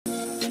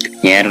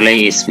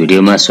यहाँहरुलाई यस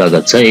भिडियोमा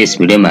स्वागत छ। यस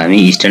भिडियोमा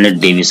हामी standard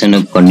deviation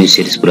of continuous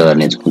series पुरा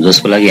गर्ने छौं,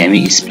 जसको लागि हामी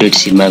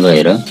स्प्रेडशीटमा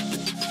गएर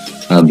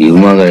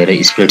भ्यूमा गएर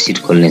स्प्रेडशीट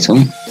खोल्ने छौं।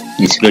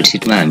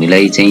 स्प्रेडशीटमा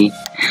हामीलाई चाहिँ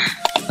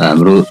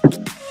हाम्रो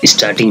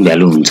स्टार्टिङ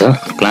भ्यालु हुन्छ,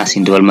 क्लास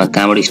इन्टरभलमा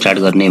कहाँबाट स्टार्ट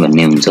गर्ने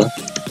भन्ने हुन्छ।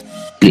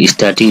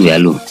 स्टार्टिङ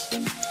भ्यालु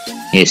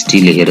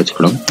एसटी लेखेर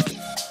छोडौं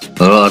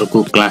र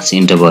अर्को class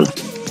interval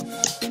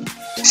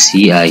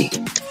CI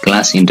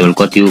class interval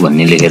कति हो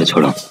भन्ने लेखेर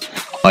छोडौं।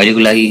 अहिलेको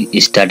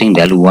लागि स्टार्टिङ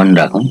भ्यालु 1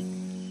 राखौं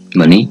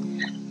भने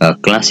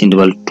क्लास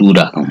इन्टरभल 2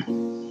 राखौं।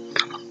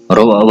 र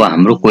अब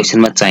हाम्रो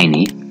क्वेशनमा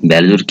चाहिने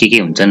भ्यालुहरु के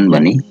हुन्छन्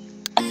भने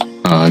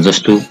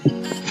जस्तो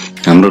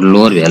हाम्रो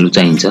लोअर भ्यालु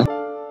चाहिन्छ,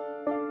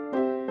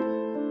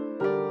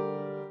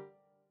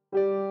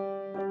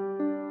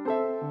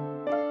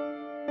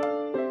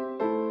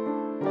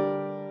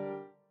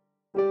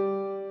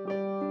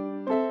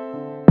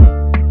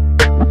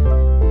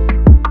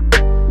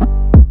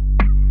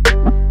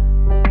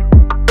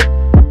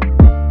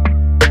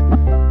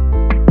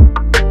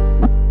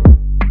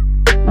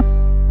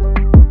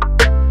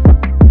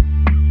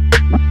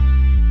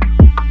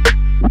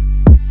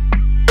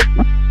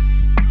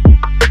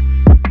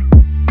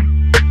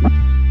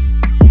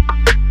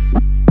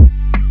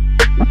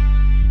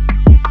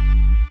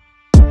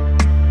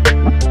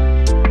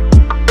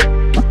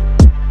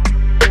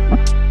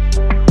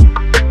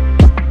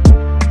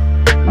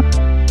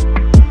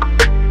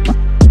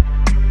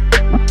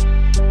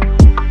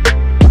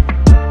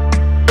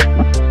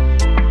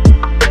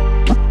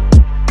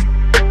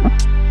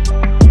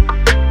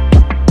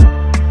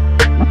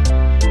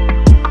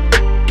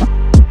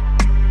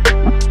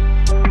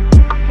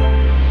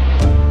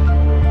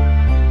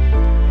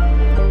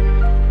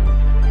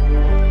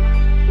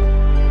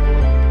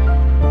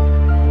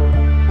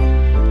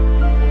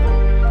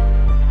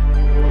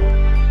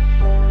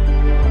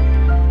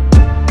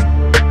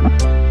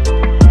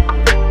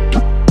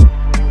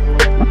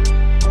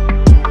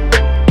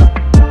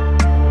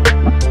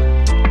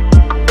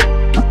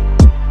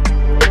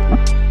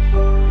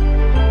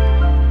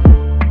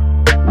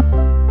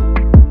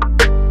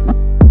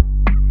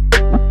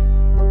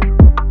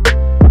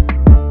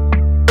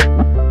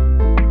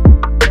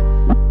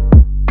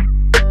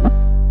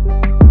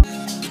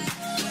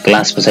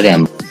 क्लास पछाडि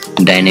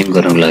हामी डाइनामिक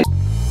गर्नको लागि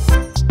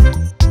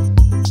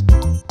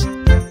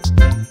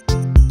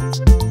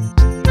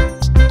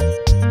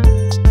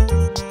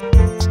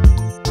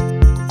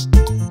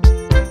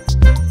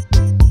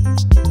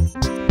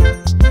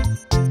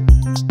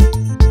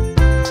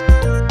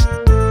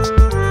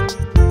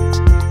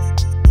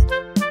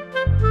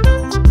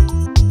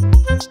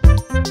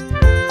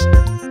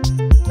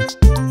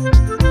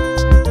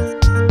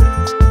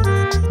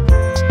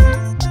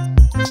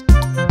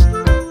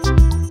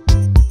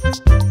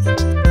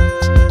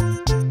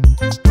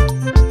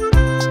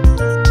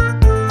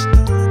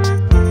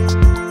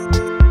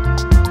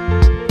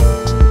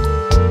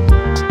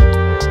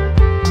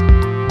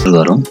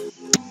गरौँ।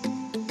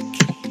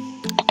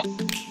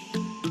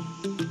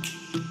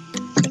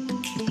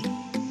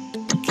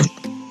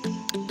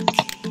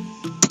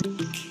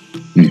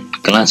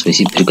 क्लास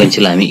भएपछि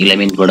फ्रिक्वेन्सीलाई हामी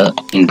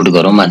एलिमेन्टबाट इनपुट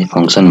गरौँ। माथि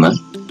फंक्सनमा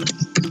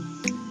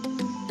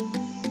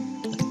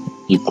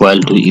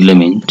equal to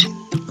element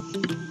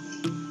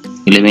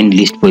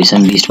list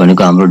position, list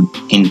भनेको हाम्रो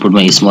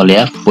इनपुटमा स्मल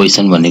एफ,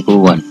 पोजिसन भनेको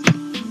 1।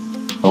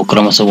 अब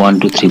क्रमशः 1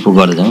 2 3 4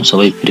 गर्दै जाउँ।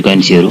 सबै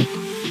फ्रिक्वेन्सीहरु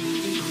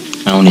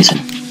आउने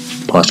छन्।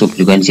 फर्स्टको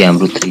फ्रिक्वेन्सी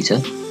हाम्रो 3 छ,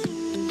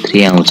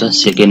 3 आउँछ।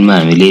 सेकेन्डमा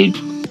हामीले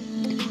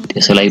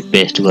त्यसलाई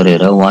पेस्ट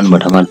गरेर 1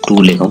 बटामा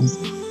 2 लेखौं।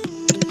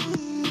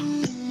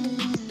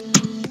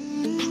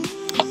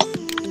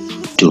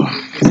 2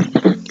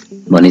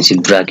 भनेपछि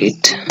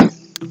bracket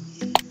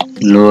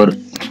lower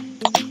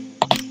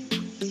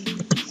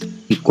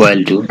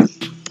equal to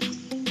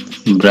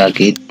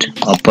bracket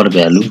upper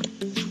value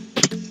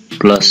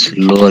plus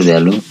lower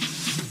value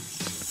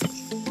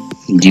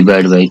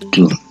divide by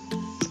 2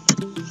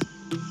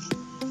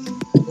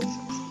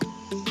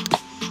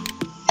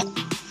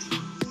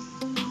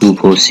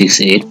 4 6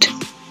 8।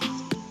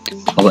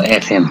 अब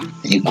fm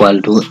equal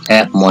to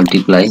f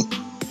multiply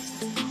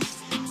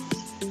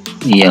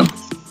m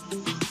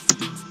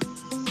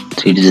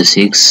 3 to the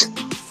 6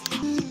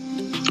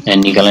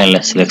 and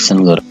निकाल्नलाई selection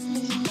गर।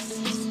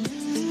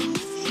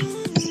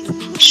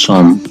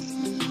 सम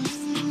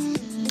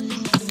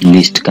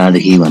लिस्ट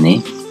कहाँदेखि भने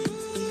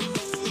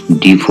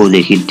D4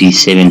 देखि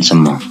D7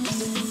 सम्म,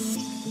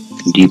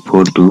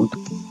 D4 टु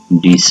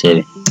D7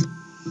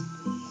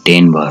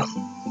 10 भयो।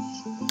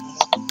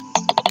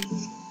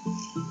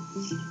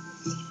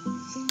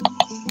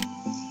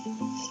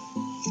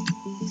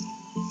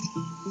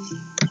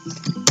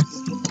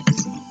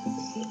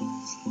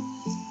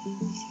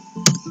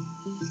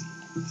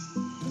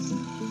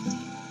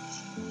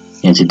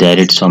 यहाँ चाहिँ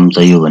डाइरेक्ट सम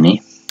चाहियो भने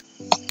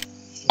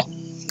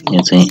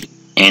यहाँ चाहिँ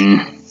n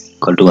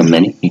इक्वल टु भन्दा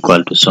नि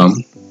equal to some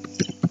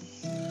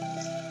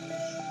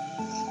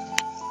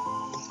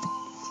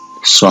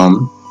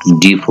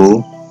D4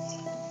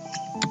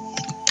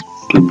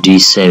 to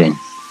D7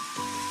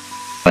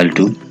 equal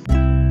to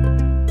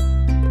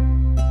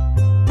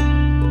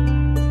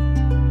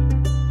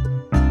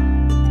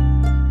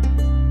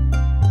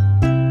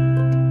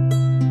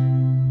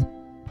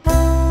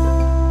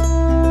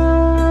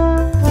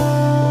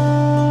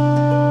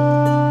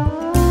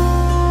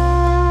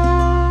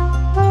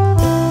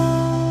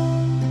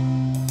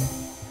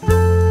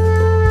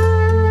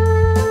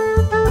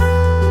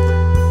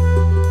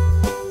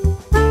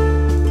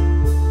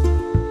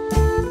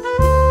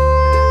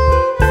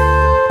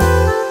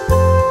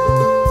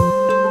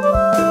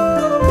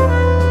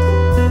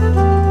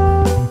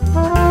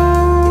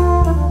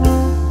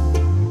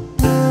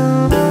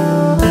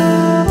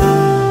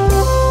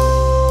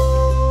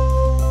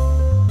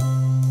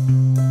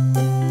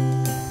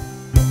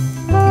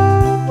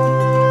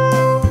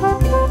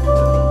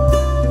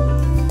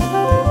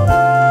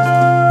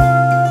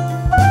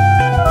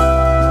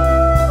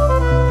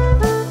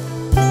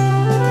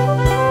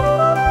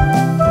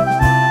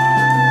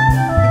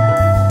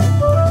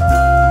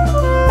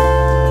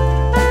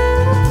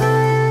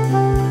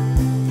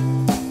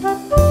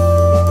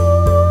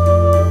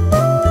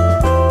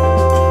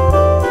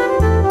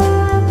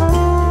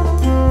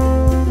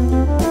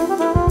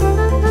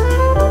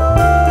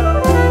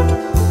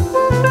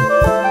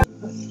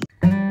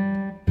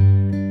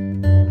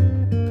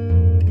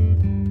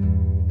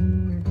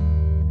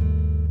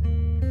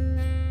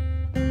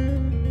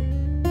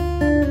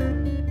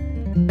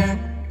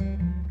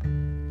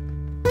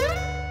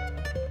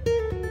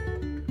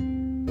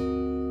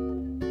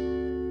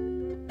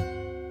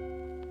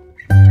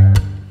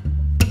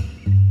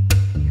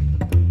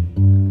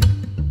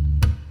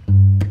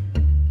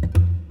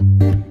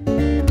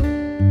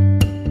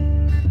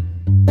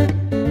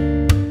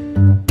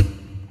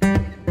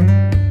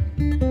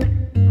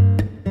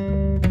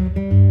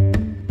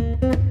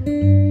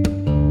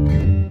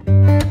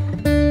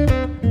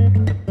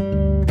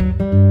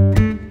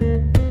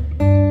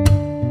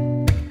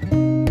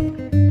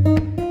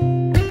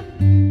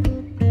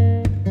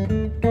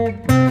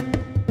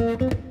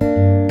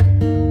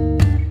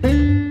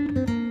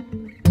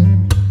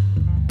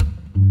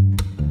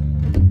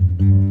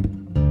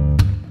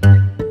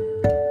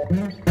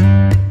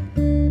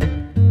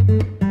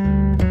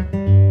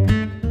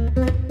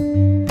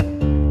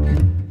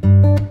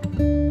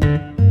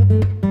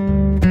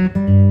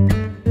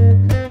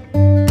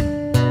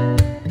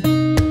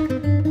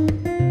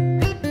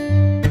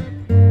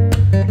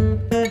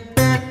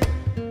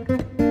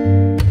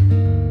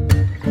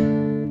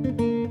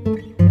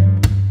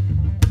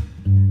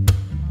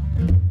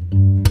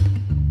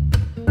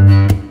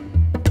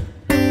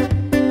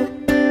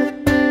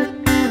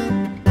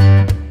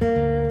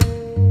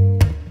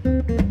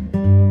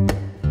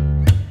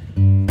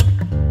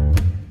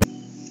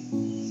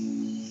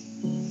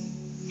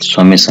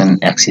summation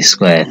x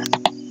square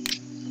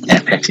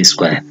fx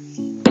square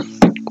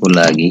को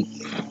लागि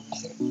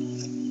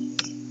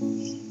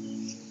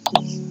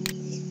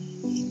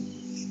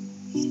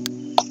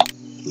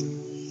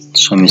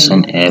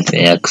summation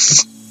fx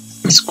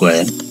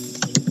square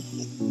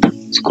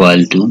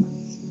equal to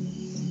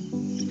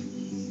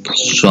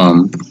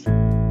some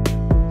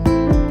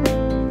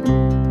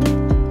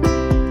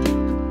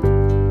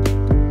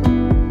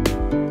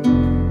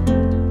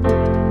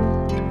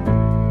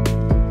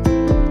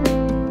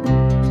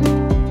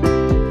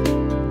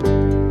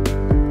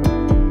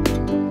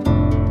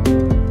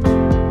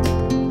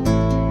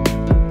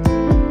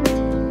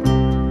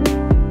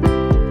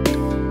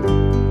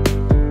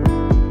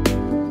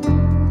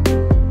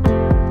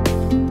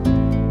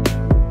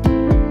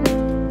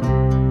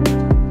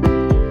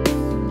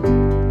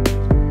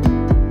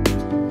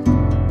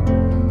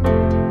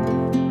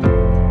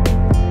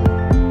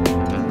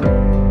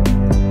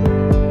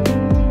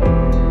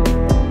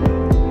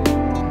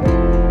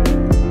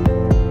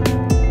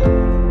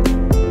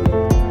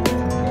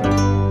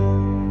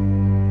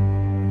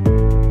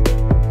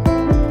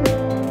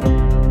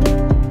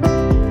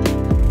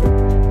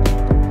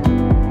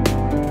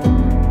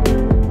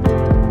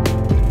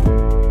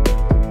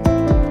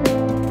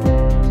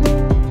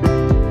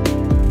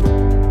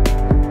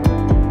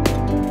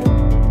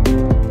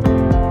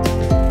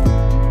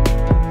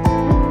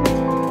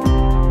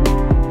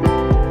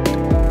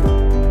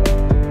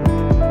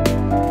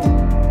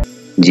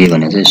जे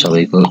भने चाहिँ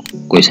सबैको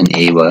क्वेशन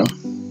यही भयो।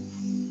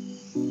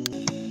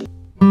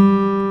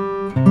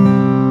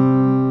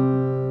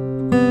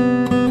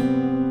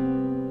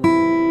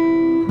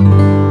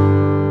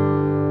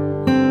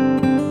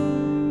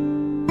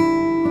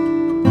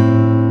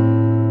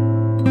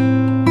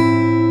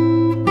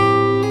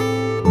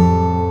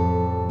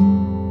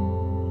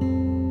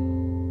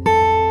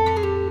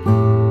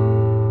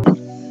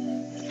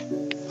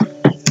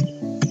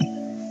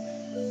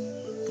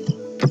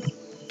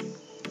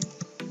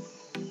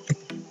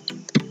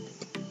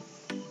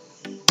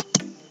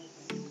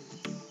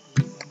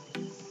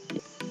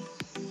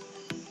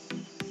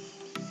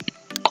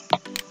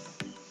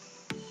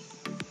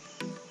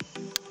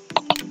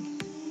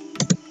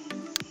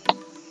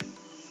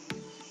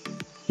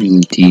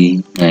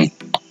 D9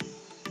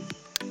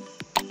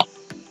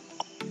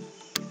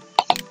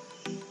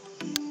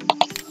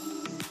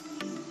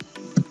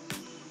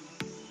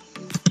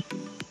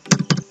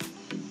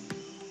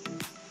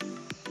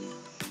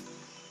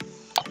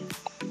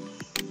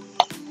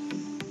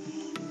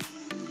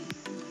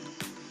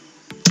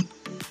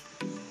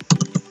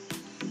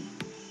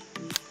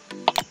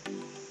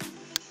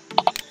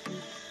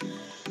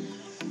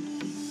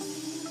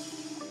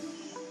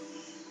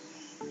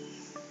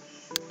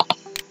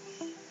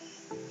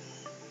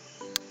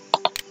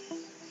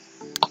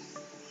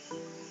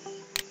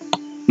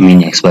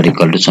 mean x bar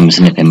equal to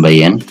summation of m by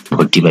n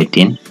 40 by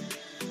 10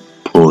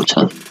 4 छ।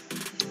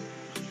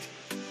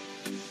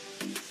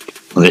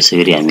 अब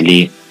यसरी हामीले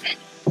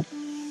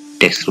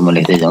टेक्स्ट रुममा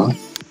लेख्दै जाउँ।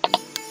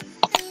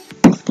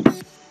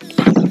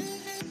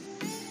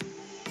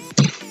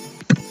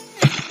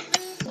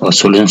 अब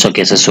सोलुसन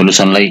सकिएछ।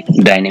 सोलुसनलाई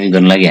डायनामिक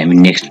गर्न लागि हामी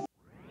next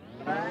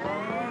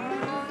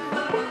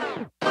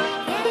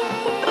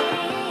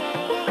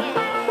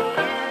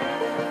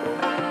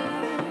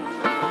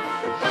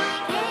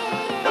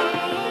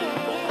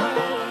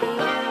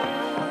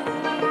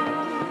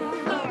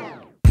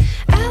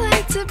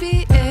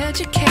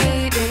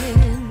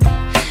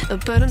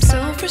but I'm so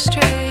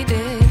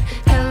frustrated.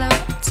 Hello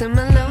to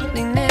my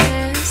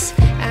loneliness.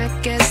 I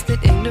guess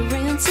that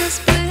ignorance is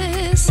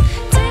bliss.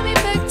 Take me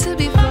back to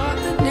before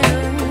the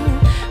new.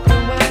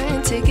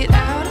 Rewind, take it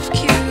out of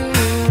cue.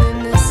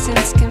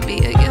 Innocence can be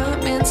a young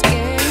man's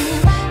game.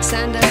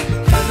 Signed up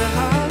for the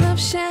hall of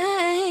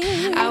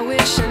shame. I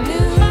wish I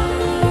knew.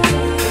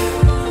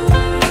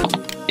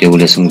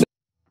 Evolution.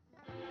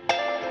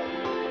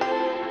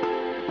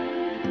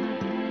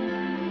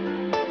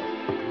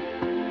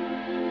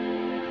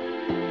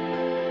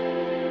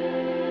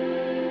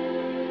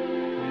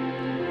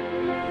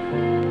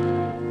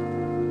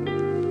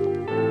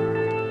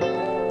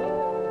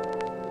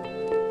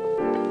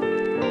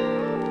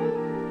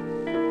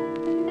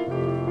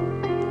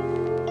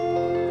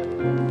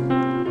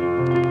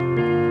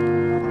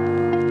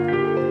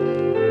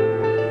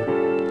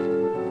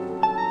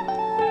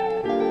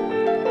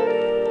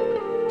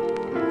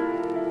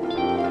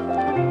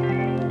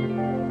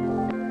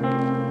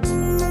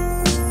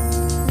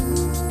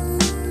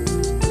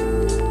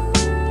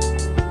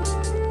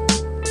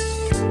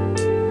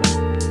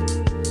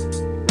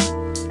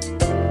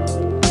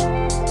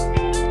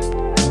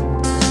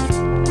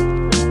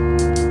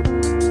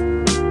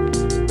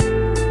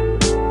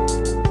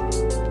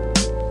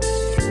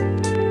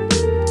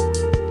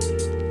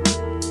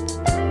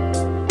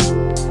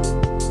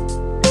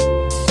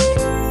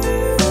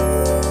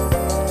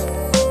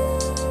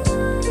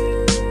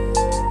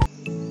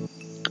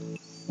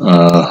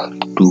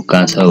 Two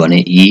कहाँ छ भने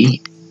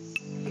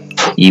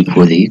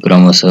E4 देखि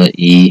क्रमशः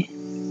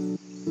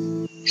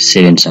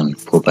E7 सम्म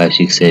 4 5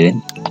 6 7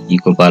 E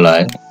को पालो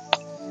आयो।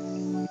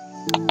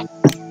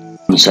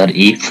 अनुसार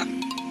if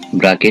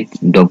bracket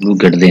w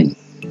greater than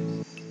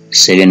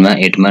 7 मा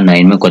 8 मा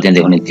 9 मा कति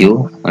देखाउने त्यो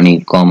अनि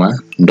कमा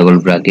डबल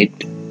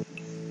ब्राकेट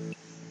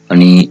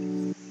अनि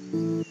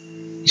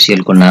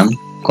सेलको नाम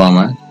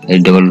कमा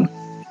डबल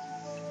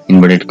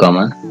इन्भर्टेड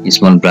कमा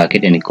स्मल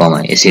ब्राकेट अनि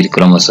कमा यसरी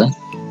क्रमशः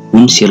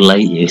कुन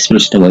सेललाई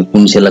एक्सप्रेसन भयो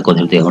कुन सेललाई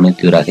कति देखाउने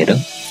त्यो राखेर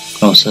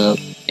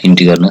क्रमशः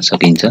इन्ट्री गर्न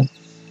सकिन्छ।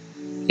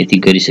 यति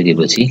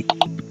गरिसकेपछि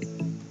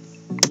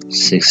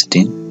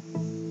 16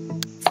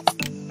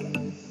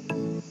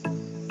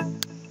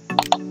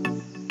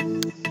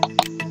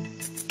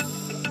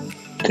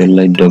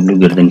 त्यसलाई w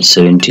ग्रेटर देन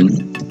 17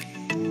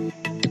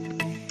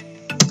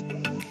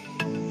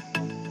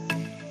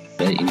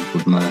 र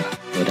इनपुटमा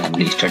गएर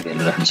हामीले स्टार्ट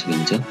भ्यालु राख्न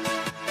सकिन्छ।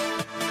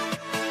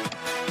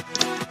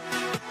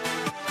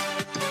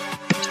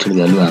 स्टार्ट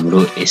भ्यालु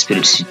हाम्रो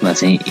स्प्रेडशीटमा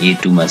चाहिँ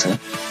A2 मा छ,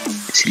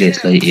 त्यसैले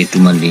यसलाई A2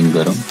 मा लिङ्क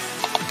गरौँ।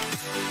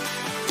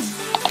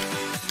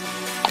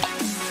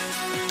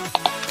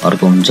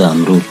 अर्को हुन्छ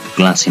हाम्रो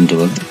क्लास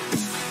इन्टरभल।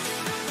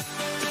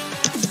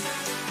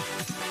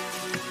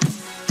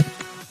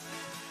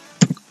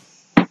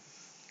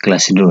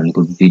 क्लास इन्टरभल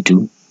भनेको B2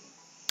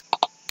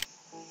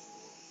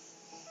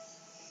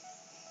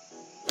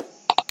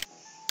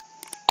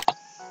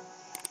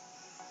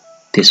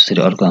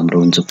 त्यसपछि अर्को हाम्रो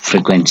हुन्छ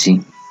फ्रिक्वेन्सी।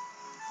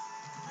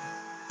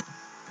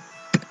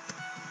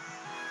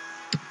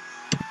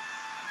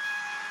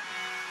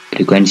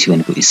 फ्रिक्वेन्सी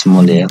भनेको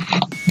स्मल f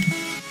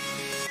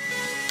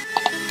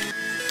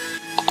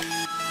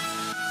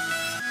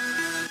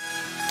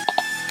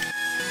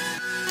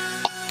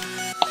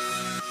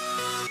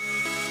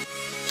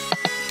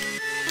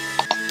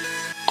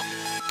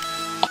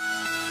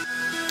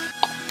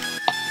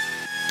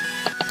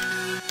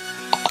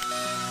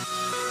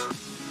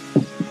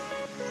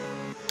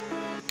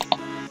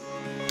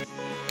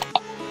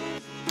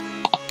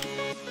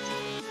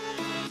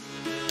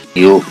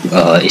यो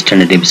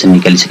स्ट्यान्डर्ड डेभिएसन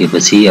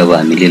निकालिसकेपछि अब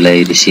हामीले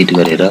यसलाई रिसेट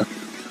गरेर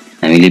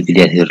हामीले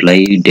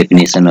विद्यार्थीहरूलाई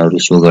डेफिनेसनहरु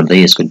सो गर्दै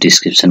यसको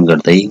डिस्क्रिप्सन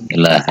गर्दै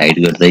यसलाई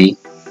हाइड गर्दै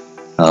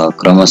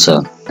क्रमशः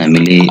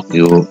हामीले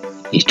यो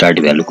स्टार्ट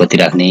भ्यालु कति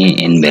राख्ने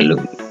एन भ्यालु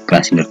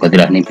क्लास इन्टर कति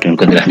राख्ने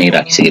फ्रिक्वेन्सी कति राख्ने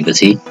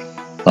राखिसकेपछि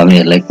अब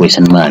यसलाई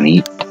क्वेशनमा हामी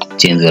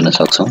चेन्ज गर्न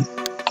सक्छौं।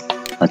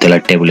 त्यसलाई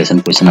टेबुलेसन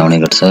क्वेशन आउने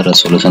गर्छ र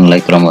सोलुसनलाई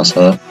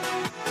क्रमशः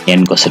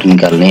n कसरी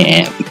निकाल्ने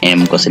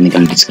m कसरी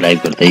निकाल्ने डिस्क्राइब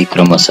गर्दै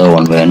क्रमशः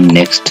 1 बाइ 1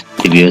 नेक्स्ट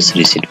प्रिभियस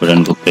रिसेट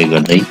बटनको प्रयोग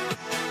गर्दै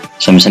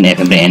समेसन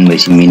fm र n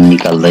भएपछि मिन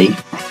निकाल्दै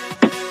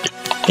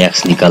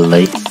x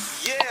निकाल्दै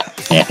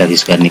f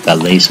स्क्वायर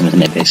निकाल्दै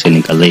समेसन fx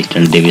निकाल्दै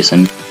standard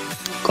deviation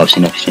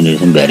coefficient of standard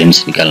deviation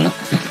भ्यारिएन्स निकाल्न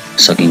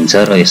सकिन्छ।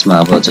 र यसमा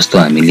अब जस्तो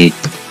हामीले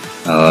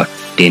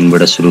 10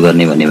 बाट सुरु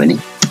गर्ने भने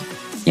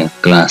यहाँ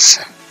क्लास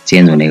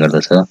चेन्ज हुने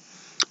गर्दछ,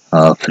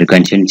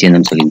 फ्रिक्वेन्सी पनि चेन्ज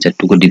गर्न सकिन्छ,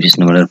 2 को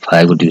डिभिजनबाट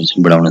 5 को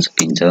डिभिजन बढाउन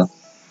सकिन्छ।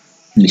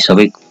 यी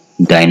सबै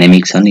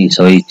डायनामिक छन्, यी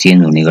सबै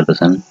चेन्ज हुने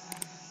गर्दछन्।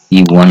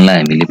 यी 1 लाई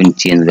हामीले पनि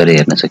चेन्ज गरेर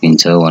हेर्न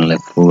सकिन्छ। 1 लाई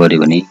 4 गरे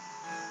भने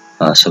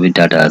सबै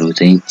डाटाहरु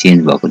चाहिँ चेन्ज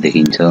भएको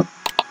देखिन्छ।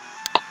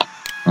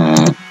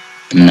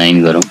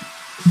 9 गरौँ,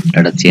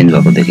 डाटा चेन्ज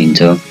भएको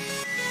देखिन्छ।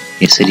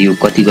 यसरी यो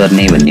कति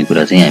गर्ने भन्ने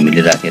कुरा चाहिँ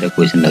हामीले राखेर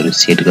क्वेशनहरु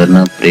सेट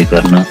गर्न प्रयोग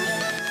गर्न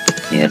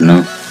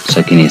हेर्न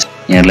सकिने।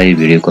 यहाँलाई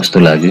भिडियो कस्तो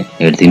लाग्यो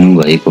हेर्दिनु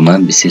भएकोमा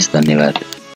विशेष धन्यवाद।